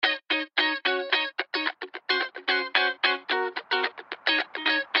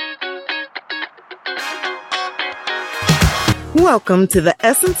Welcome to the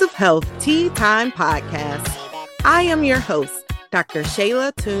Essence of Health Tea Time Podcast. I am your host, Dr.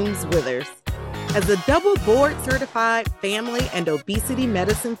 Shayla Toombs Withers. As a double board certified family and obesity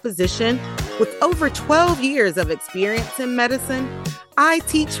medicine physician with over 12 years of experience in medicine, I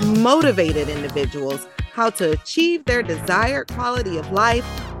teach motivated individuals how to achieve their desired quality of life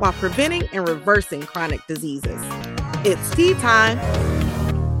while preventing and reversing chronic diseases. It's tea time.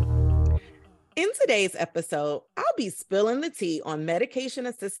 In today's episode, I'll be spilling the tea on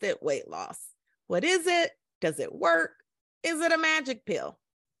medication-assisted weight loss. What is it? Does it work? Is it a magic pill?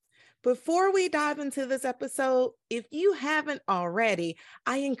 Before we dive into this episode, if you haven't already,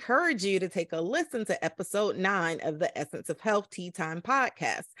 I encourage you to take a listen to episode 9 of the Essence of Health Tea Time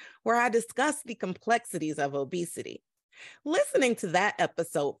podcast, where I discuss the complexities of obesity. Listening to that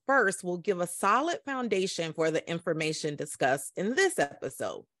episode first will give a solid foundation for the information discussed in this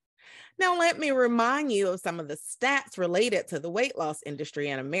episode. Now, let me remind you of some of the stats related to the weight loss industry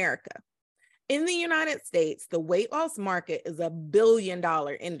in America. In the United States, the weight loss market is $1 billion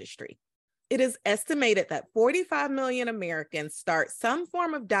industry. It is estimated that 45 million Americans start some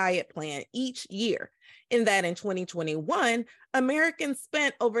form of diet plan each year, and that in 2021, Americans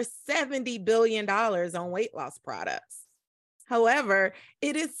spent over $70 billion on weight loss products. However,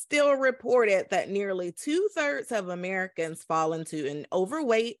 it is still reported that nearly 2/3 of Americans fall into an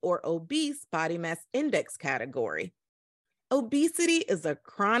overweight or obese body mass index category. Obesity is a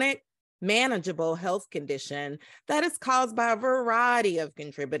chronic, manageable health condition that is caused by a variety of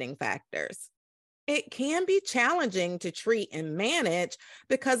contributing factors. It can be challenging to treat and manage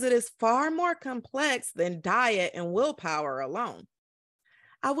because it is far more complex than diet and willpower alone.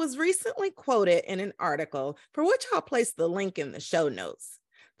 I was recently quoted in an article for which I'll place the link in the show notes.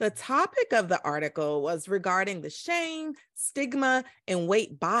 The topic of the article was regarding the shame, stigma, and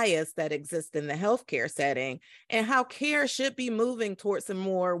weight bias that exist in the healthcare setting and how care should be moving towards a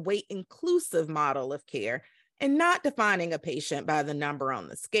more weight-inclusive model of care and not defining a patient by the number on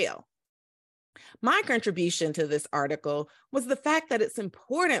the scale. My contribution to this article was the fact that it's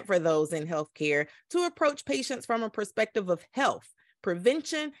important for those in healthcare to approach patients from a perspective of health,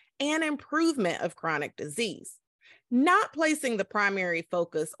 prevention, and improvement of chronic disease, not placing the primary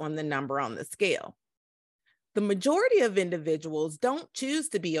focus on the number on the scale. The majority of individuals don't choose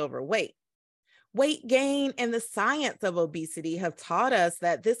to be overweight. Weight gain and the science of obesity have taught us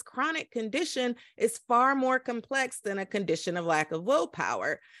that this chronic condition is far more complex than a condition of lack of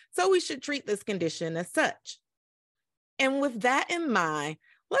willpower, so we should treat this condition as such. And with that in mind,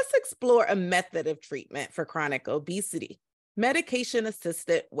 let's explore a method of treatment for chronic obesity: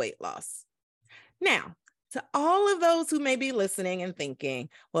 medication-assisted weight loss. Now, to all of those who may be listening and thinking,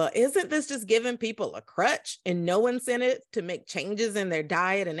 well, isn't this just giving people a crutch and no incentive to make changes in their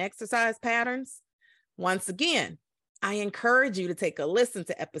diet and exercise patterns? Once again, I encourage you to take a listen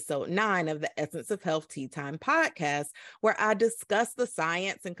to episode 9 of the Essence of Health Tea Time podcast, where I discuss the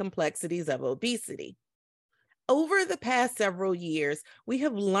science and complexities of obesity. Over the past several years, we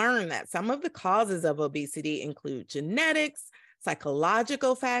have learned that some of the causes of obesity include genetics,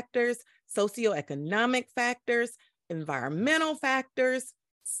 psychological factors, socioeconomic factors, environmental factors,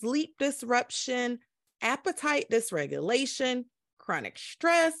 sleep disruption, appetite dysregulation, chronic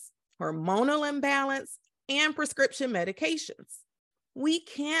stress, hormonal imbalance, and prescription medications. We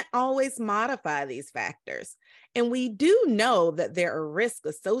can't always modify these factors, and we do know that there are risks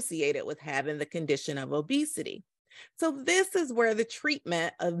associated with having the condition of obesity. So this is where the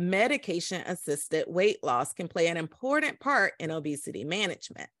treatment of medication-assisted weight loss can play an important part in obesity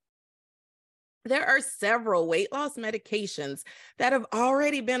management. There are several weight loss medications that have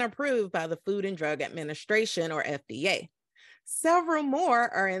already been approved by the Food and Drug Administration, or FDA. Several more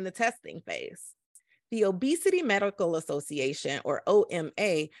are in the testing phase. The Obesity Medical Association, or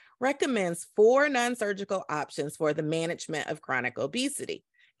OMA, recommends 4 non-surgical options for the management of chronic obesity,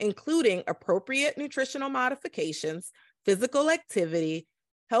 including appropriate nutritional modifications, physical activity,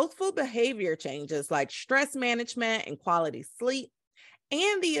 healthful behavior changes like stress management and quality sleep,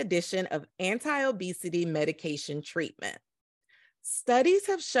 and the addition of anti-obesity medication treatment. Studies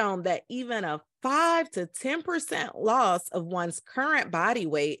have shown that even a 5 to 10% loss of one's current body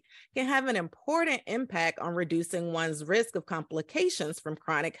weight can have an important impact on reducing one's risk of complications from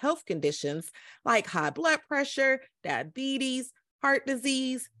chronic health conditions like high blood pressure, diabetes, heart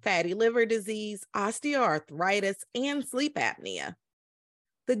disease, fatty liver disease, osteoarthritis, and sleep apnea.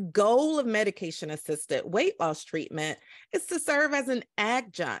 The goal of medication-assisted weight loss treatment is to serve as an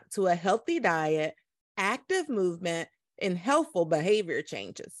adjunct to a healthy diet, active movement, and healthful behavior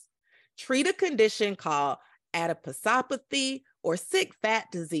changes. Treat a condition called adiposopathy or sick fat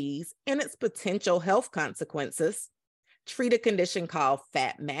disease and its potential health consequences. treat a condition called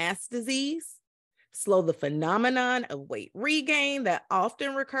fat mass disease, slow the phenomenon of weight regain that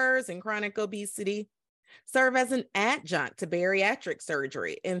often recurs in chronic obesity, serve as an adjunct to bariatric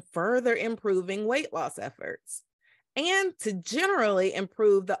surgery in further improving weight loss efforts, and to generally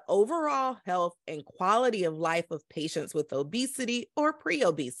improve the overall health and quality of life of patients with obesity or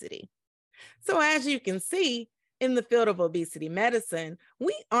pre-obesity. So as you can see, in the field of obesity medicine,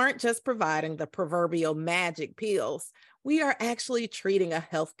 we aren't just providing the proverbial magic pills. We are actually treating a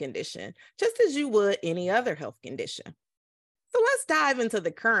health condition, just as you would any other health condition. So let's dive into the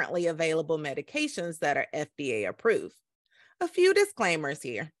currently available medications that are FDA approved. A few disclaimers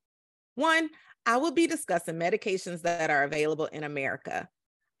here. One, I will be discussing medications that are available in America.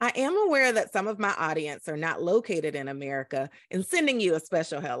 I am aware that some of my audience are not located in America and sending you a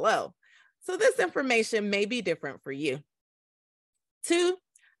special hello. So this information may be different for you. Two,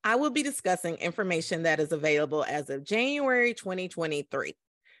 I will be discussing information that is available as of January 2023.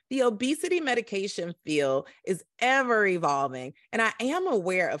 The obesity medication field is ever evolving, and I am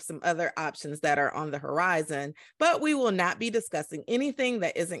aware of some other options that are on the horizon, but we will not be discussing anything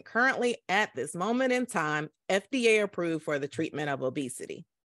that isn't currently at this moment in time FDA approved for the treatment of obesity.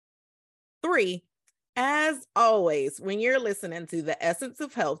 Three, as always, when you're listening to the Essence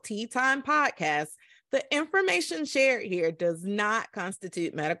of Health Tea Time podcast, the information shared here does not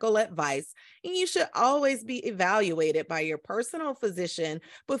constitute medical advice, and you should always be evaluated by your personal physician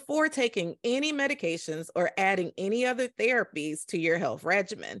before taking any medications or adding any other therapies to your health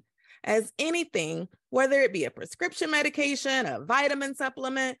regimen. As anything, whether it be a prescription medication, a vitamin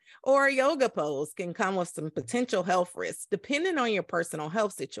supplement, or a yoga pose, can come with some potential health risks depending on your personal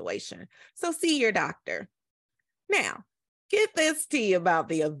health situation. So see your doctor. Now, get this tea about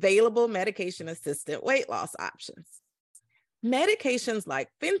the available medication-assisted weight loss options. Medications like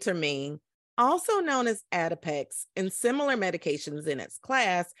phentermine, also known as Adipex, and similar medications in its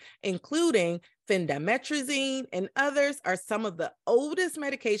class, including phendimetrazine and others, are some of the oldest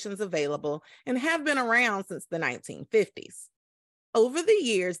medications available and have been around since the 1950s. Over the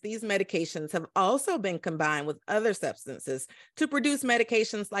years, these medications have also been combined with other substances to produce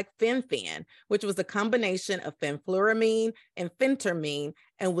medications like Fen-Phen, which was a combination of fenfluramine and phentermine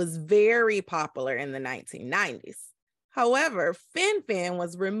and was very popular in the 1990s. However, Fen-Phen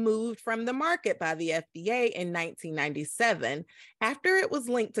was removed from the market by the FDA in 1997 after it was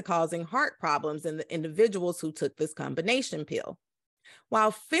linked to causing heart problems in the individuals who took this combination pill.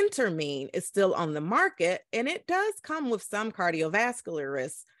 While phentermine is still on the market, and it does come with some cardiovascular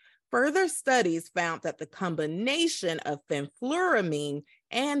risks, further studies found that the combination of fenfluramine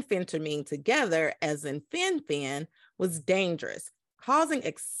and phentermine together, as in Fen-Phen, was dangerous, causing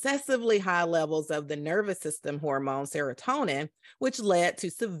excessively high levels of the nervous system hormone serotonin, which led to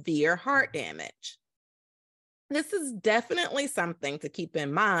severe heart damage. This is definitely something to keep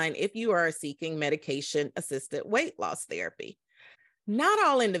in mind if you are seeking medication-assisted weight loss therapy. Not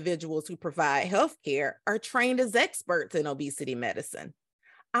all individuals who provide healthcare are trained as experts in obesity medicine.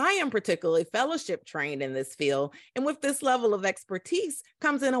 I am particularly fellowship trained in this field, and with this level of expertise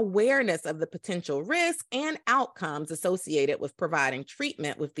comes an awareness of the potential risks and outcomes associated with providing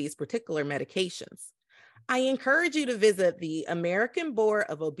treatment with these particular medications. I encourage you to visit the American Board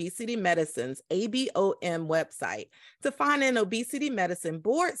of Obesity Medicine's ABOM website to find an obesity medicine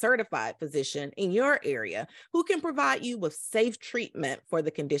board certified physician in your area who can provide you with safe treatment for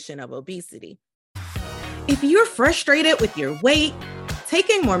the condition of obesity. If you're frustrated with your weight,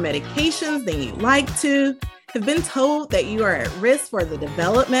 taking more medications than you'd like to, have been told that you are at risk for the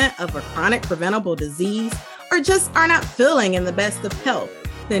development of a chronic preventable disease, or just are not feeling in the best of health,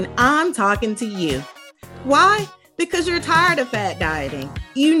 then I'm talking to you. Why? Because you're tired of fat dieting.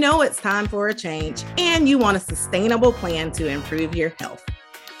 You know it's time for a change, and you want a sustainable plan to improve your health.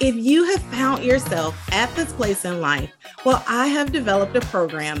 If you have found yourself at this place in life, well, I have developed a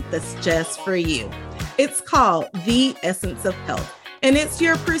program that's just for you. It's called The Essence of Health, and it's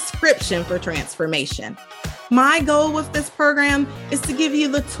your prescription for transformation. My goal with this program is to give you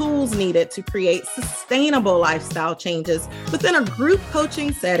the tools needed to create sustainable lifestyle changes within a group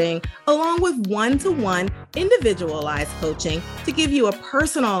coaching setting, along with one-to-one individualized coaching to give you a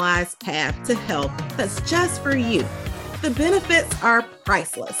personalized path to health that's just for you. The benefits are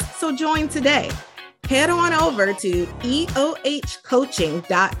priceless, so join today. Head on over to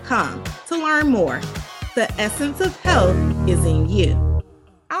eohcoaching.com to learn more. The essence of health is in you.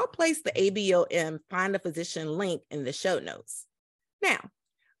 I'll place the ABOM Find a Physician link in the show notes. Now,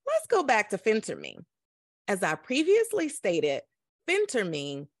 let's go back to phentermine. As I previously stated,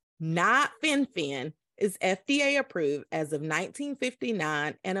 phentermine, not Fen-Phen, is FDA approved as of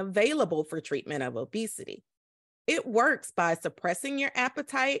 1959 and available for treatment of obesity. It works by suppressing your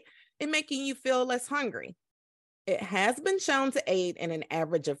appetite and making you feel less hungry. It has been shown to aid in an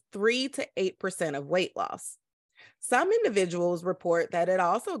average of 3 to 8% of weight loss. Some individuals report that it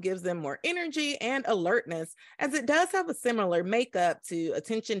also gives them more energy and alertness, as it does have a similar makeup to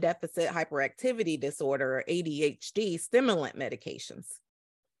attention deficit hyperactivity disorder or ADHD stimulant medications.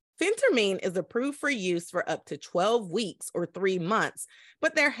 Phentermine is approved for use for up to 12 weeks or 3 months,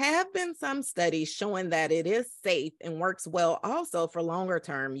 but there have been some studies showing that it is safe and works well also for longer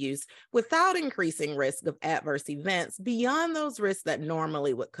term use without increasing risk of adverse events beyond those risks that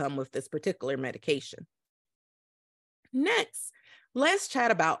normally would come with this particular medication. Next, let's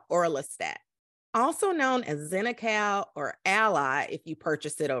chat about Orlistat, also known as Xenical or Ally if you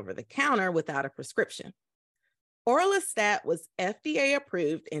purchase it over the counter without a prescription. Orlistat was FDA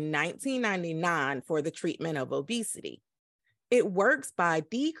approved in 1999 for the treatment of obesity. It works by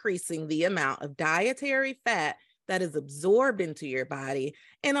decreasing the amount of dietary fat that is absorbed into your body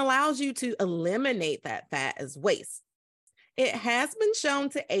and allows you to eliminate that fat as waste. It has been shown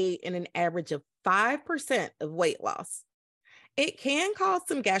to aid in an average of 5% of weight loss. It can cause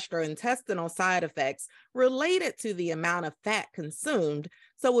some gastrointestinal side effects related to the amount of fat consumed.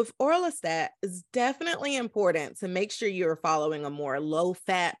 So with Orlistat, it's definitely important to make sure you're following a more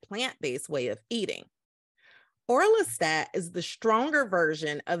low-fat, plant-based way of eating. Orlistat is the stronger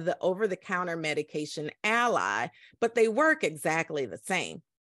version of the over-the-counter medication Ally, but they work exactly the same.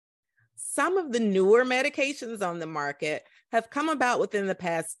 Some of the newer medications on the market have come about within the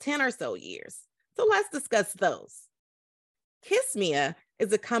past 10 or so years. So let's discuss those. Kismia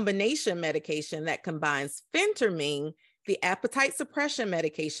is a combination medication that combines phentermine, the appetite suppression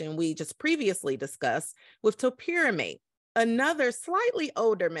medication we just previously discussed, with topiramate, another slightly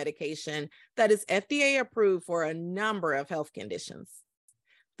older medication that is FDA approved for a number of health conditions.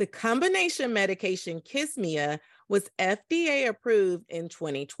 The combination medication Kismia was FDA approved in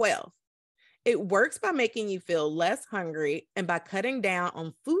 2012. It works by making you feel less hungry and by cutting down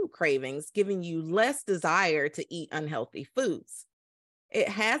on food cravings, giving you less desire to eat unhealthy foods. It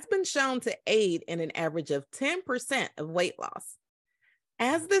has been shown to aid in an average of 10% of weight loss.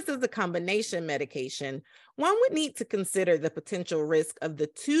 As this is a combination medication, one would need to consider the potential risk of the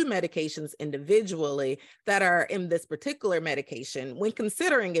two medications individually that are in this particular medication when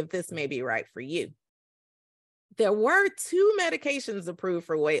considering if this may be right for you. There were 2 medications approved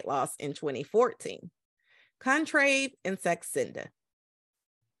for weight loss in 2014, Contrave and Saxenda.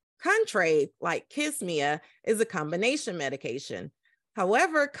 Contrave, like Kismia, is a combination medication.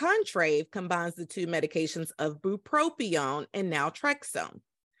 However, Contrave combines the 2 medications of bupropion and naltrexone.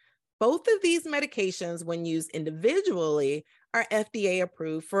 Both of these medications, when used individually, are FDA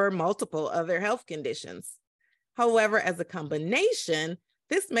approved for multiple other health conditions. However, as a combination,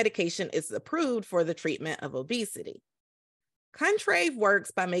 this medication is approved for the treatment of obesity. Contrave works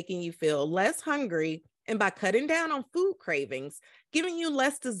by making you feel less hungry and by cutting down on food cravings, giving you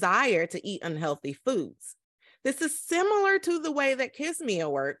less desire to eat unhealthy foods. This is similar to the way that Kismia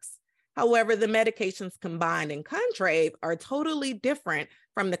works. However, the medications combined in Contrave are totally different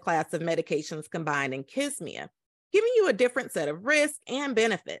from the class of medications combined in Kismia, giving you a different set of risks and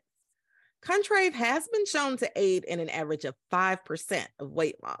benefits. Contrave has been shown to aid in an average of 5% of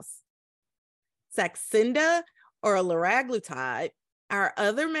weight loss. Saxenda or liraglutide, our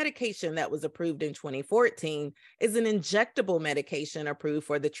other medication that was approved in 2014, is an injectable medication approved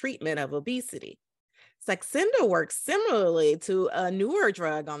for the treatment of obesity. Saxenda works similarly to a newer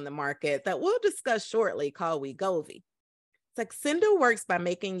drug on the market that we'll discuss shortly called Wegovy. Saxenda works by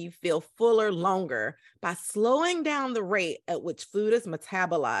making you feel fuller longer by slowing down the rate at which food is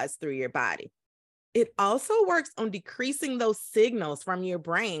metabolized through your body. It also works on decreasing those signals from your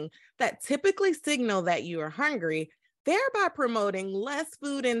brain that typically signal that you are hungry, thereby promoting less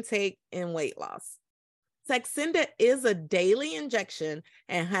food intake and weight loss. Saxenda is a daily injection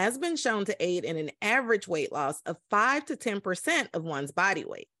and has been shown to aid in an average weight loss of 5 to 10% of one's body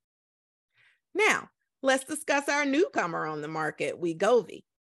weight. Now, let's discuss our newcomer on the market, Wegovy.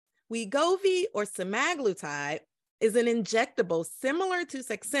 Wegovy or semaglutide is an injectable similar to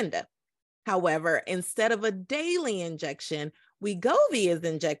Saxenda. However, instead of a daily injection, Wegovy is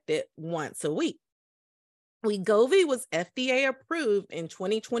injected once a week. Wegovy was FDA approved in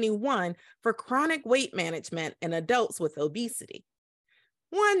 2021 for chronic weight management in adults with obesity.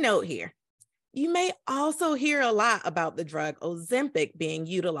 One note here, you may also hear a lot about the drug Ozempic being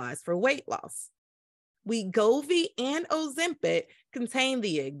utilized for weight loss. Wegovy and Ozempic contain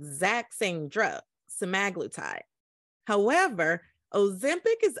the exact same drug, semaglutide. However,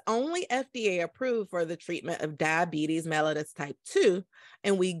 Ozempic is only FDA approved for the treatment of diabetes mellitus type 2,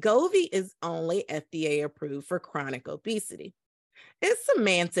 and Wegovy is only FDA approved for chronic obesity. It's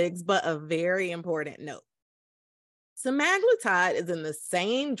semantics, but a very important note. Semaglutide is in the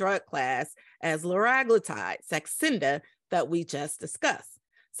same drug class as liraglutide, Saxenda, that we just discussed.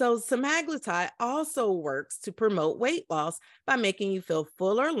 So semaglutide also works to promote weight loss by making you feel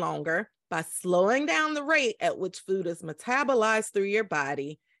fuller longer, by slowing down the rate at which food is metabolized through your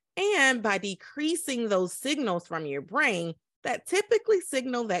body, and by decreasing those signals from your brain that typically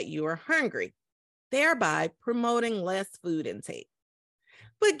signal that you are hungry, thereby promoting less food intake.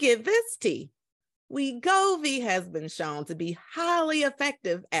 But get this tea. Wegovy has been shown to be highly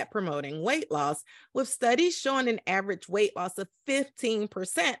effective at promoting weight loss, with studies showing an average weight loss of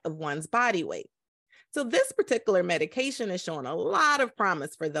 15% of one's body weight. So this particular medication is showing a lot of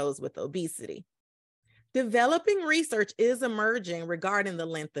promise for those with obesity. Developing research is emerging regarding the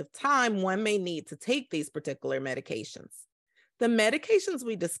length of time one may need to take these particular medications. The medications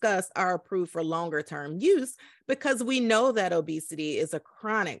we discussed are approved for longer-term use because we know that obesity is a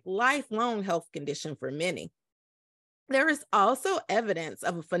chronic, lifelong health condition for many. There is also evidence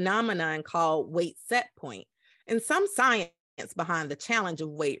of a phenomenon called weight set point and some science behind the challenge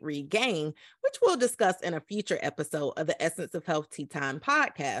of weight regain, which we'll discuss in a future episode of the Essence of Health Tea Time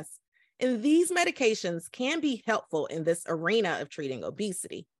podcast. And these medications can be helpful in this arena of treating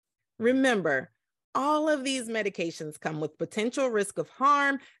obesity. Remember, all of these medications come with potential risk of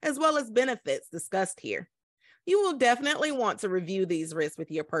harm as well as benefits discussed here. You will definitely want to review these risks with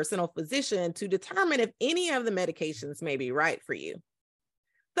your personal physician to determine if any of the medications may be right for you.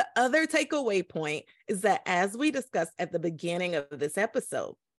 The other takeaway point is that, as we discussed at the beginning of this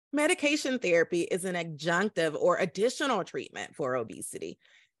episode, medication therapy is an adjunctive or additional treatment for obesity,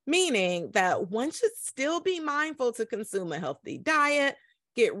 meaning that one should still be mindful to consume a healthy diet,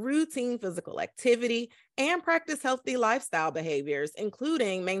 get routine physical activity, and practice healthy lifestyle behaviors,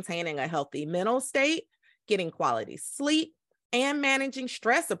 including maintaining a healthy mental state, getting quality sleep, and managing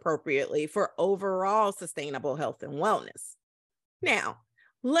stress appropriately for overall sustainable health and wellness. Now,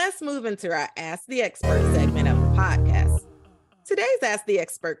 let's move into our Ask the Expert segment of the podcast. Today's Ask the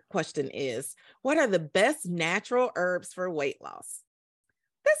Expert question is, what are the best natural herbs for weight loss?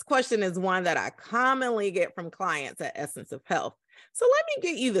 This question is one that I commonly get from clients at Essence of Health. So let me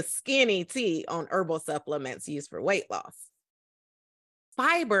get you the skinny tea on herbal supplements used for weight loss.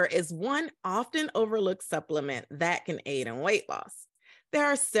 Fiber is one often overlooked supplement that can aid in weight loss. There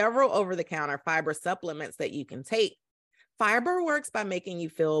are several over-the-counter fiber supplements that you can take. Fiber works by making you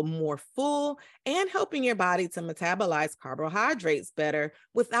feel more full and helping your body to metabolize carbohydrates better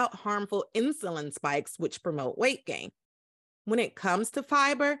without harmful insulin spikes, which promote weight gain. When it comes to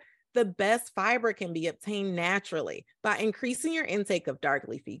fiber, the best fiber can be obtained naturally by increasing your intake of dark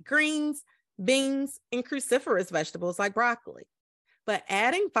leafy greens, beans, and cruciferous vegetables like broccoli. But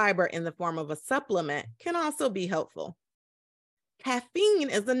adding fiber in the form of a supplement can also be helpful. Caffeine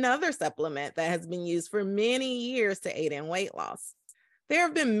is another supplement that has been used for many years to aid in weight loss. There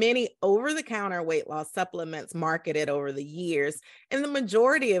have been many over-the-counter weight loss supplements marketed over the years, and the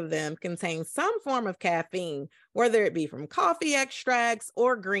majority of them contain some form of caffeine, whether it be from coffee extracts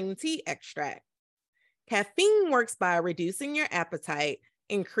or green tea extract. Caffeine works by reducing your appetite,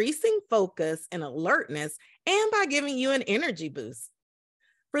 increasing focus and alertness, and by giving you an energy boost.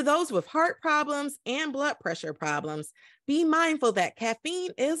 For those with heart problems and blood pressure problems, be mindful that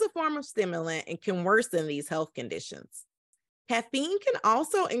caffeine is a form of stimulant and can worsen these health conditions. Caffeine can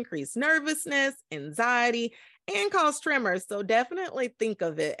also increase nervousness, anxiety, and cause tremors, so definitely think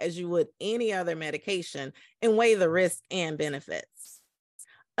of it as you would any other medication and weigh the risks and benefits.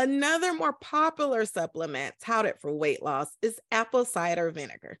 Another more popular supplement touted for weight loss is apple cider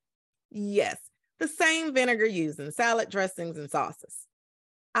vinegar. Yes, the same vinegar used in salad dressings and sauces.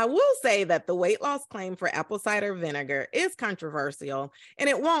 I will say that the weight loss claim for apple cider vinegar is controversial, and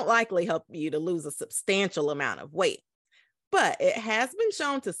it won't likely help you to lose a substantial amount of weight. But it has been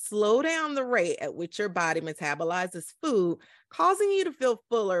shown to slow down the rate at which your body metabolizes food, causing you to feel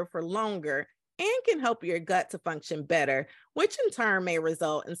fuller for longer, and can help your gut to function better, which in turn may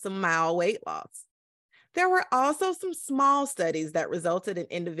result in some mild weight loss. There were also some small studies that resulted in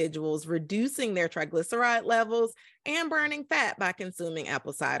individuals reducing their triglyceride levels and burning fat by consuming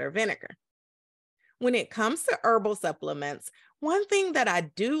apple cider vinegar. When it comes to herbal supplements, one thing that I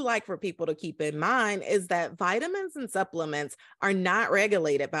do like for people to keep in mind is that vitamins and supplements are not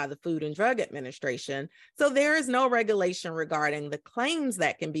regulated by the Food and Drug Administration, so there is no regulation regarding the claims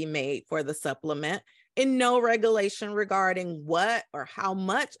that can be made for the supplement, and no regulation regarding what or how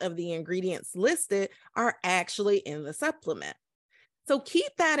much of the ingredients listed are actually in the supplement. So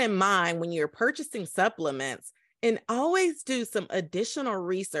keep that in mind when you're purchasing supplements, and always do some additional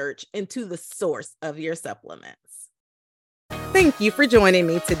research into the source of your supplements. Thank you for joining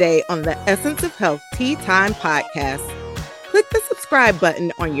me today on the Essence of Health Tea Time podcast. Click the subscribe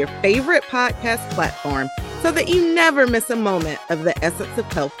button on your favorite podcast platform so that you never miss a moment of the Essence of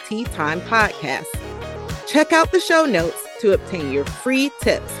Health Tea Time podcast. Check out the show notes to obtain your free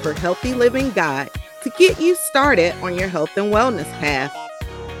tips for healthy living guide to get you started on your health and wellness path.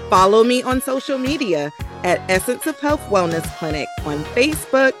 Follow me on social media at Essence of Health Wellness Clinic on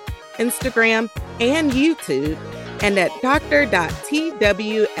Facebook, Instagram, and YouTube, and at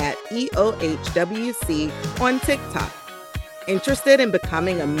dr.tw@EOHWC on TikTok. Interested in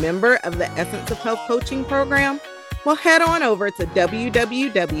becoming a member of the Essence of Health Coaching Program? Well, head on over to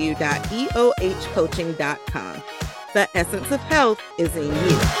www.eohcoaching.com. The essence of health is in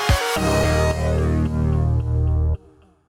you.